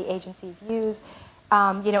benefits that the agencies use,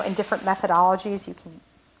 and different methodologies you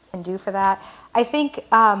can do for that. I think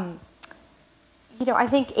I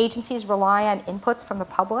think agencies rely on inputs from the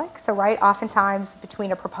public. So, oftentimes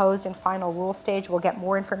between a proposed and final rule stage, we'll get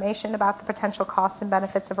more information about the potential costs and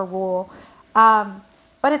benefits of a rule.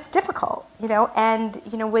 But it's difficult, and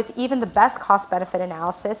with even the best cost-benefit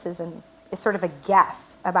analysis is sort of a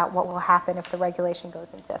guess about what will happen if the regulation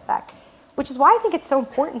goes into effect. Which is why I think it's so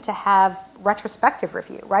important to have retrospective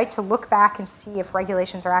review, to look back and see if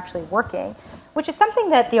regulations are actually working, which is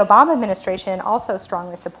something that the Obama administration also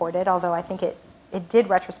strongly supported, although I think it did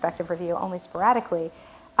retrospective review only sporadically.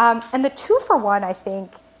 And the 2-for-1, I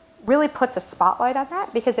think, really puts a spotlight on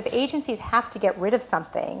that, because if agencies have to get rid of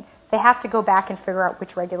something, they have to go back and figure out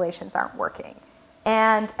which regulations aren't working.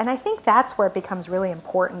 And I think that's where it becomes really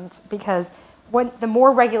important, because the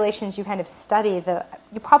more regulations you kind of study,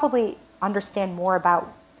 you probably understand more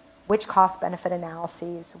about which cost-benefit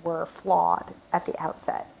analyses were flawed at the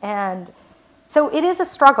outset. And so it is a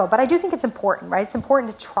struggle, but I do think it's important, It's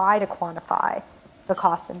important to try to quantify the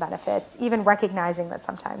costs and benefits, even recognizing that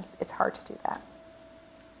sometimes it's hard to do that.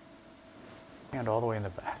 And all the way in the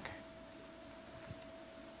back.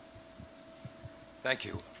 Thank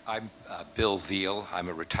you. I'm Bill Veal. I'm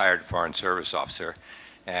a retired Foreign Service officer,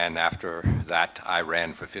 and after that I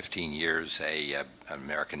ran for 15 years an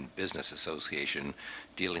American Business Association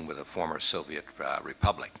dealing with a former Soviet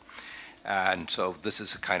republic. And so this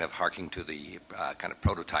is kind of harking to the kind of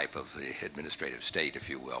prototype of the administrative state, if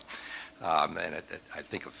you will. And I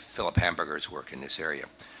think of Philip Hamburger's work in this area.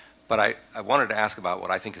 But I wanted to ask about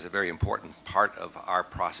what I think is a very important part of our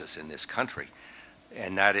process in this country,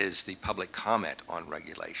 and that is the public comment on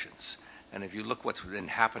regulations. And if you look what's been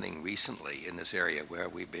happening recently in this area, where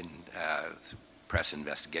we've been press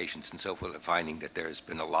investigations and so forth, finding that there's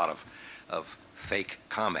been a lot of fake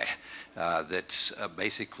comment that's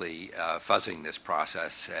basically fuzzing this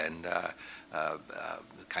process and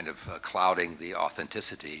kind of clouding the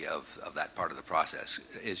authenticity of that part of the process.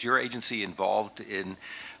 Is your agency involved in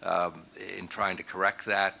trying to correct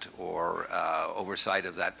that, or oversight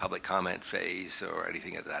of that public comment phase, or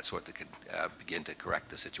anything of that sort that could begin to correct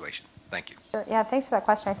the situation? Thank you. Sure. Yeah, thanks for that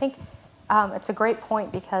question. I think it's a great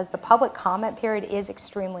point, because the public comment period is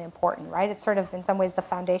extremely important, It's sort of, in some ways, the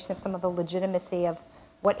foundation of some of the legitimacy of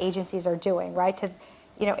what agencies are doing,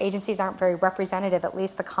 Agencies aren't very representative. At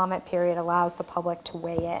least the comment period allows the public to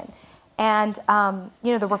weigh in. And,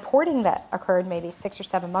 the reporting that occurred maybe 6 or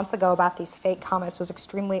 7 months ago about these fake comments was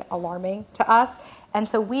extremely alarming to us. And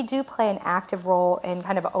so we do play an active role in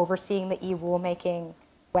kind of overseeing the e-rulemaking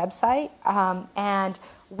website. And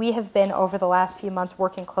we have been, over the last few months,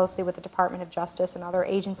 working closely with the Department of Justice and other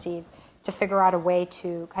agencies to figure out a way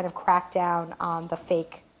to kind of crack down on the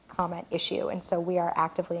fake comment issue. And so we are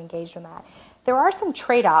actively engaged in that. There are some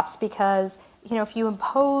trade-offs, because, if you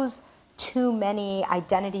impose too many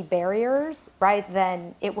identity barriers,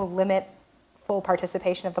 then it will limit full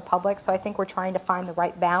participation of the public. So I think we're trying to find the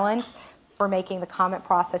right balance for making the comment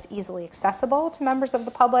process easily accessible to members of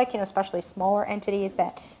the public, especially smaller entities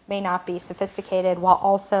that may not be sophisticated, while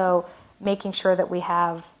also making sure that we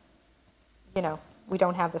have, we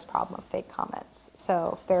don't have this problem of fake comments.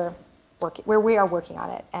 So we are working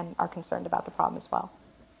on it and are concerned about the problem as well.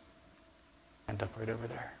 End up right over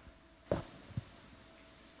there.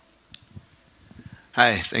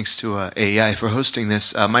 Hi, thanks to AEI for hosting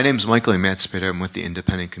this. My name is Michael Emancipator. I'm with the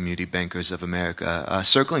Independent Community Bankers of America.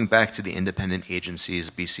 Circling back to the independent agencies,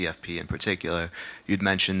 BCFP in particular, you'd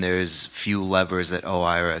mentioned there's few levers that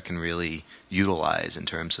OIRA can really utilize in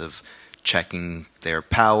terms of checking their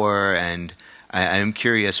power, and I'm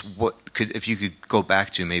curious if you could go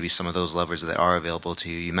back to maybe some of those levers that are available to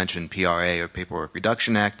you. You mentioned PRA, or Paperwork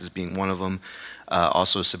Reduction Act, as being one of them.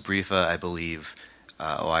 Also, SBREFA, I believe,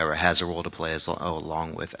 OIRA has a role to play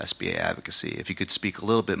along with SBA advocacy. If you could speak a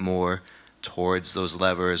little bit more towards those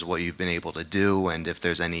levers, what you've been able to do, and if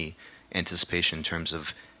there's any anticipation in terms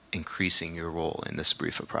of increasing your role in the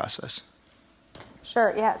SBREFA process.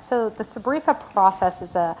 Sure, yeah. So the SBREFA process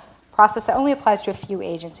is a process that only applies to a few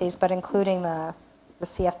agencies, but including the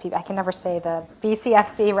CFP. I can never say the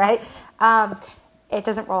BCFP, right? It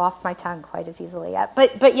doesn't roll off my tongue quite as easily yet.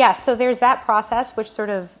 But yeah, so there's that process which sort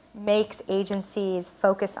of makes agencies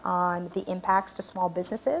focus on the impacts to small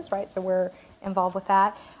businesses, right? So we're involved with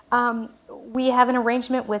that. We have an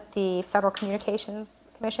arrangement with the Federal Communications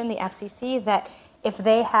Commission, the FCC, that if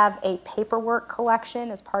they have a paperwork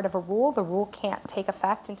collection as part of a rule, the rule can't take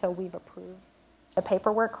effect until we've approved the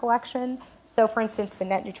paperwork collection. So, for instance, the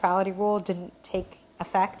net neutrality rule didn't take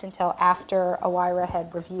effect until after OIRA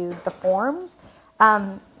had reviewed the forms.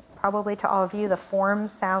 Probably to all of you, the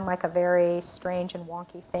forms sound like a very strange and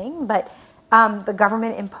wonky thing, but the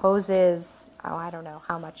government imposes, I don't know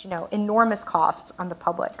how much, enormous costs on the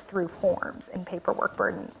public through forms and paperwork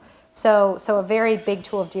burdens. So a very big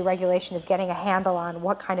tool of deregulation is getting a handle on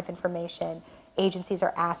what kind of information agencies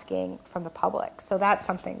are asking from the public. So that's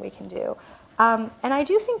something we can do. And I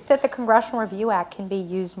do think that the Congressional Review Act can be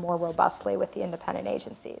used more robustly with the independent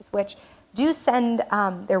agencies, which do send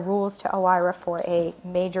their rules to OIRA for a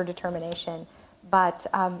major determination, but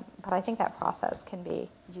I think that process can be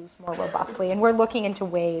used more robustly, and we're looking into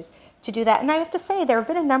ways to do that. And I have to say, there have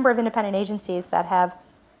been a number of independent agencies that have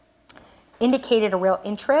indicated a real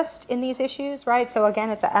interest in these issues, right? So again,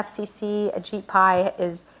 at the FCC, Ajit Pai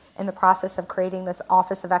is in the process of creating this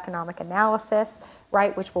Office of Economic Analysis,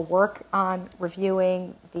 right, which will work on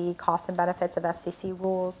reviewing the costs and benefits of FCC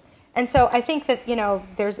rules. And so I think that,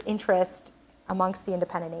 there's interest amongst the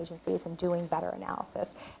independent agencies in doing better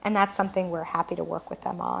analysis. And that's something we're happy to work with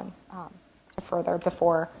them on to further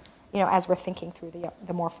before, as we're thinking through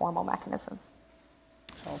the more formal mechanisms.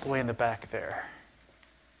 So all the way in the back there.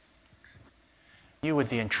 You with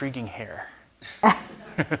the intriguing hair. Hi,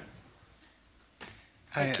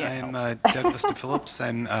 I'm Douglas DePhillips.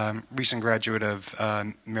 I'm a recent graduate of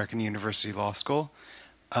American University Law School.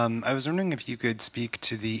 I was wondering if you could speak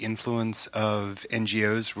to the influence of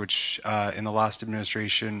NGOs, which in the last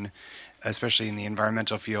administration, especially in the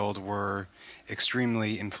environmental field, were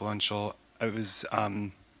extremely influential. I was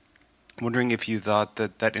wondering if you thought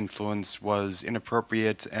that that influence was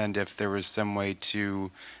inappropriate and if there was some way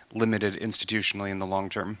to limit it institutionally in the long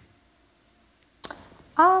term.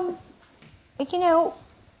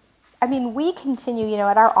 We continue,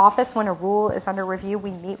 at our office when a rule is under review,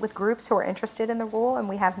 we meet with groups who are interested in the rule and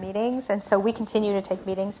we have meetings. And so we continue to take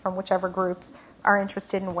meetings from whichever groups are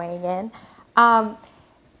interested in weighing in. I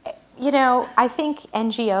think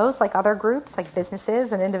NGOs, like other groups, like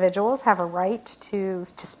businesses and individuals, have a right to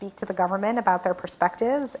speak to the government about their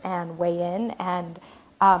perspectives and weigh in and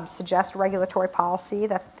suggest regulatory policy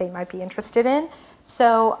that they might be interested in.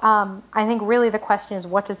 So I think really the question is,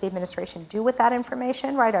 what does the administration do with that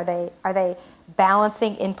information, right? Are they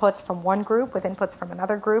balancing inputs from one group with inputs from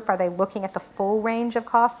another group? Are they looking at the full range of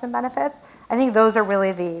costs and benefits? I think those are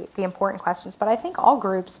really the important questions. But I think all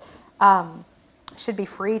groups should be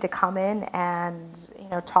free to come in and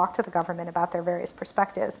talk to the government about their various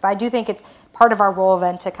perspectives. But I do think it's part of our role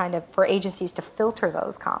then to for agencies to filter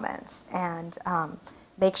those comments and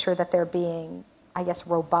make sure that they're being,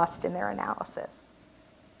 robust in their analysis.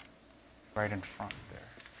 Right in front there,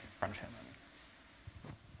 in front of him.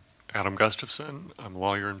 Adam Gustafson, I'm a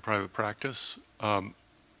lawyer in private practice.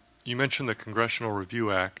 You mentioned the Congressional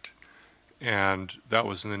Review Act, and that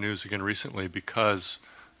was in the news again recently because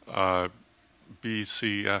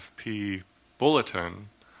BCFP Bulletin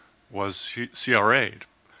was CRA'd.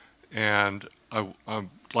 And I'd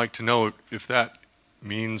like to know if that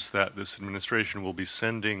means that this administration will be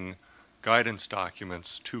sending guidance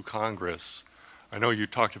documents to Congress. I know you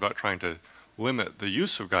talked about trying to limit the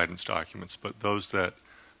use of guidance documents, but those that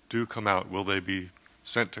do come out, will they be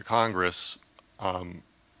sent to Congress on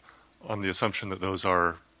the assumption that those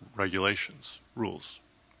are regulations, rules?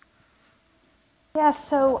 Yeah,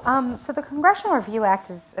 so the Congressional Review Act,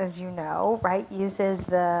 as you know, right, uses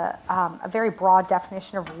a very broad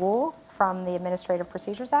definition of rule from the Administrative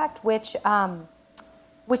Procedures Act, which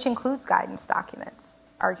includes guidance documents,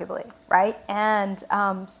 arguably, right? And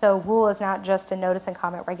so rule is not just a notice and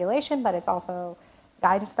comment regulation, but it's also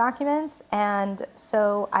guidance documents. And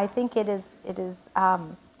so I think it's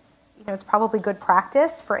probably good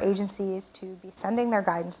practice for agencies to be sending their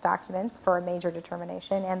guidance documents for a major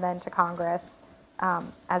determination and then to Congress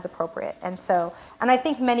as appropriate. And I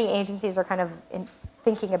think many agencies are kind of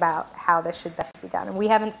thinking about how this should best be done. And we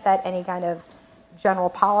haven't set any kind of general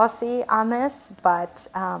policy on this, but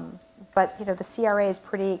the CRA is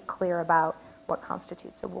pretty clear about what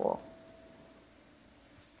constitutes a rule.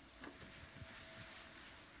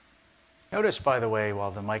 Notice, by the way,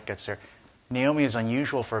 while the mic gets there, Neomi is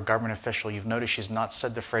unusual for a government official. You've noticed she's not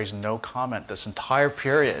said the phrase "no comment" this entire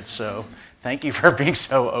period. So thank you for being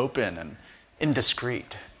so open and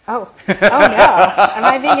indiscreet. Oh no! Am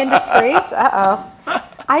I being indiscreet?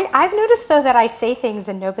 I've noticed, though, that I say things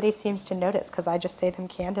and nobody seems to notice because I just say them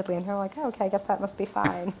candidly, and they're like, oh, okay, I guess that must be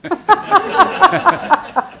fine.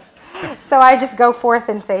 so I just go forth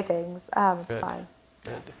and say things. It's fine.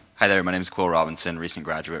 Good. Hi there, my name is Quill Robinson, recent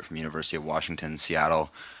graduate from University of Washington,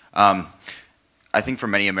 Seattle. I think for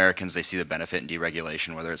many Americans, they see the benefit in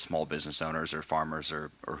deregulation, whether it's small business owners or farmers or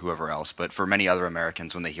whoever else. But for many other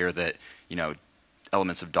Americans, when they hear that,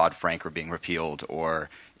 elements of Dodd-Frank are being repealed or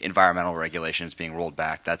environmental regulations being rolled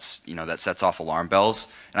back, that sets off alarm bells.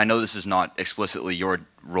 And I know this is not explicitly your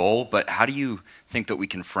role, but how do you think that we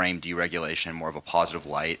can frame deregulation in more of a positive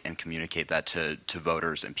light and communicate that to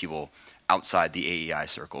voters and people outside the AEI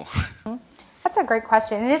circle? That's a great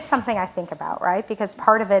question. It is something I think about, right? Because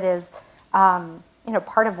part of it is,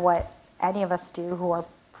 part of what any of us do who are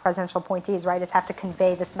presidential appointees, right, is have to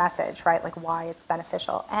convey this message, right, like why it's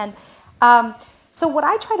beneficial. And so what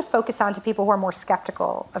I try to focus on to people who are more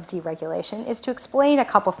skeptical of deregulation is to explain a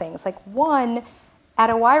couple things. Like one, at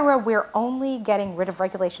OIRA, we're only getting rid of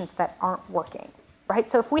regulations that aren't working, right?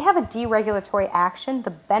 So if we have a deregulatory action, the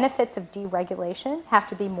benefits of deregulation have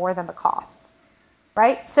to be more than the costs,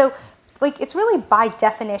 right? So it's really by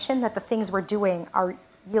definition that the things we're doing are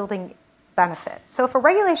yielding benefits. So if a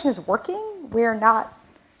regulation is working, there are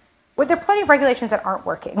plenty of regulations that aren't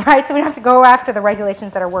working, right? So we don't have to go after the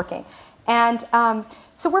regulations that are working. And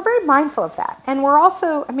so we're very mindful of that. And we're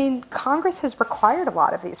also, Congress has required a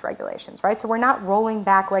lot of these regulations, right? So we're not rolling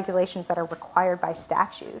back regulations that are required by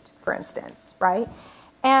statute, for instance, right?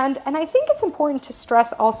 And I think it's important to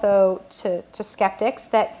stress also to skeptics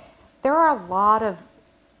that there are a lot of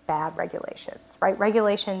bad regulations, right?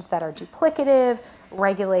 Regulations that are duplicative,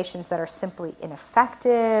 regulations that are simply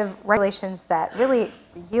ineffective, regulations that really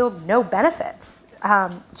yield no benefits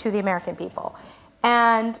to the American people.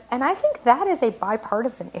 And I think that is a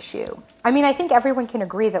bipartisan issue. I think everyone can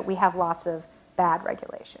agree that we have lots of bad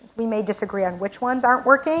regulations. We may disagree on which ones aren't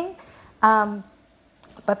working,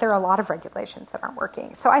 but there are a lot of regulations that aren't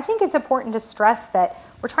working. So I think it's important to stress that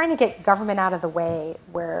we're trying to get government out of the way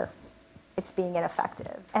where it's being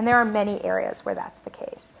ineffective. And there are many areas where that's the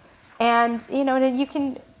case. And, and you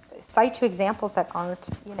can cite two examples that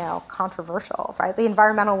aren't, controversial, right? The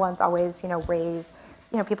environmental ones always, raise,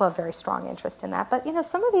 people have very strong interest in that. But,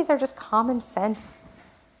 some of these are just common sense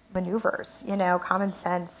maneuvers, common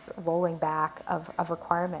sense rolling back of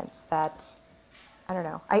requirements that, I don't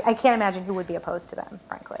know. I can't imagine who would be opposed to them,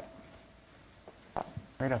 frankly. So.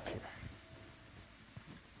 Right up here.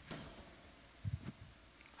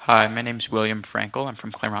 Hi, my name is William Frankel. I'm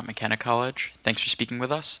from Claremont McKenna College. Thanks for speaking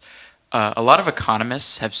with us. A lot of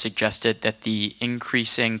economists have suggested that the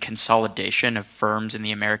increasing consolidation of firms in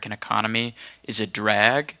the American economy is a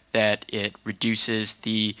drag, that it reduces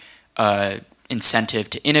the incentive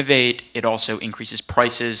to innovate. It also increases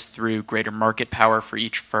prices through greater market power for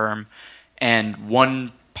each firm. And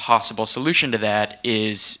one possible solution to that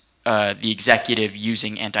is the executive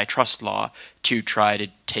using antitrust law to try to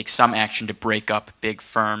take some action to break up big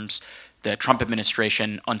firms. The Trump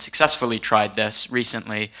administration unsuccessfully tried this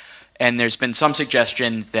recently, and there's been some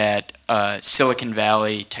suggestion that Silicon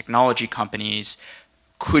Valley technology companies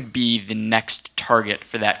could be the next target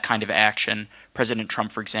for that kind of action. President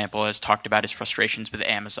Trump, for example, has talked about his frustrations with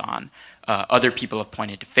Amazon. Other people have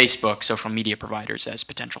pointed to Facebook, social media providers, as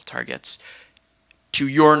potential targets. To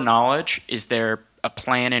your knowledge, is there a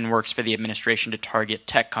plan in works for the administration to target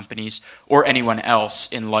tech companies or anyone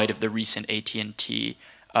else in light of the recent AT&T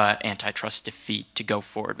antitrust defeat to go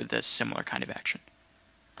forward with this similar kind of action?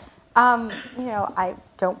 I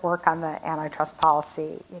don't work on the antitrust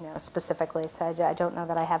policy, specifically, so I don't know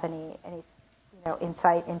that I have any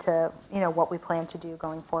insight into, what we plan to do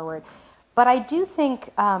going forward. But I do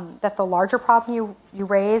think that the larger problem you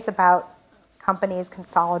raise about companies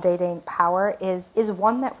consolidating power is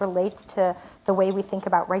one that relates to the way we think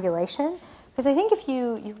about regulation. Because I think if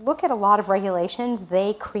you look at a lot of regulations,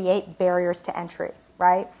 they create barriers to entry,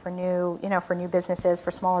 right? For new businesses,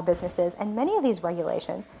 for smaller businesses. And many of these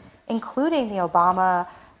regulations, including the Obama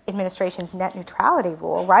administration's net neutrality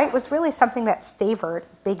rule, right, was really something that favored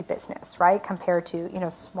big business, right, compared to,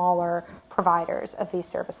 smaller providers of these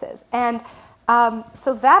services. And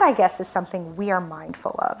so that, I guess, is something we are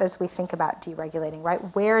mindful of as we think about deregulating, right?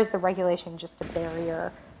 Where is the regulation just a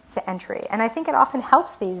barrier to entry? And I think it often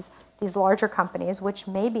helps these larger companies, which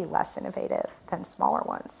may be less innovative than smaller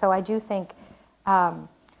ones. So I do think, I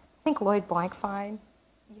think Lloyd Blankfein,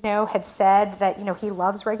 had said that, he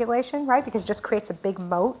loves regulation, right? Because it just creates a big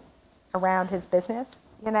moat around his business.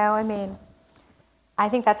 I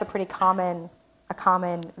think that's a pretty common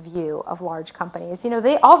view of large companies.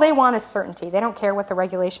 All they want is certainty. They don't care what the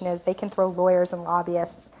regulation is. They can throw lawyers and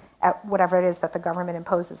lobbyists at whatever it is that the government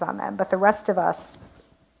imposes on them. But the rest of us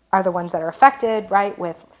are the ones that are affected, right,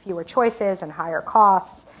 with fewer choices and higher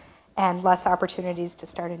costs. and less opportunities to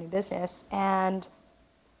start a new business. And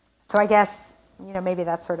so I guess, you know, maybe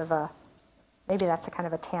that's a kind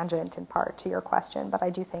of a tangent in part to your question, but I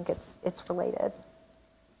do think it's related.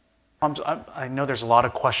 I know there's a lot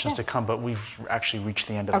of questions to come, but we've actually reached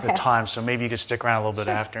the end of the time, so maybe you could stick around a little bit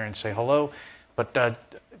after and say hello. But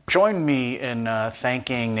join me in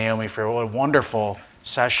thanking Neomi for a wonderful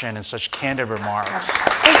session and such candid remarks.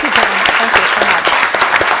 Thank you, John. Thank you so much.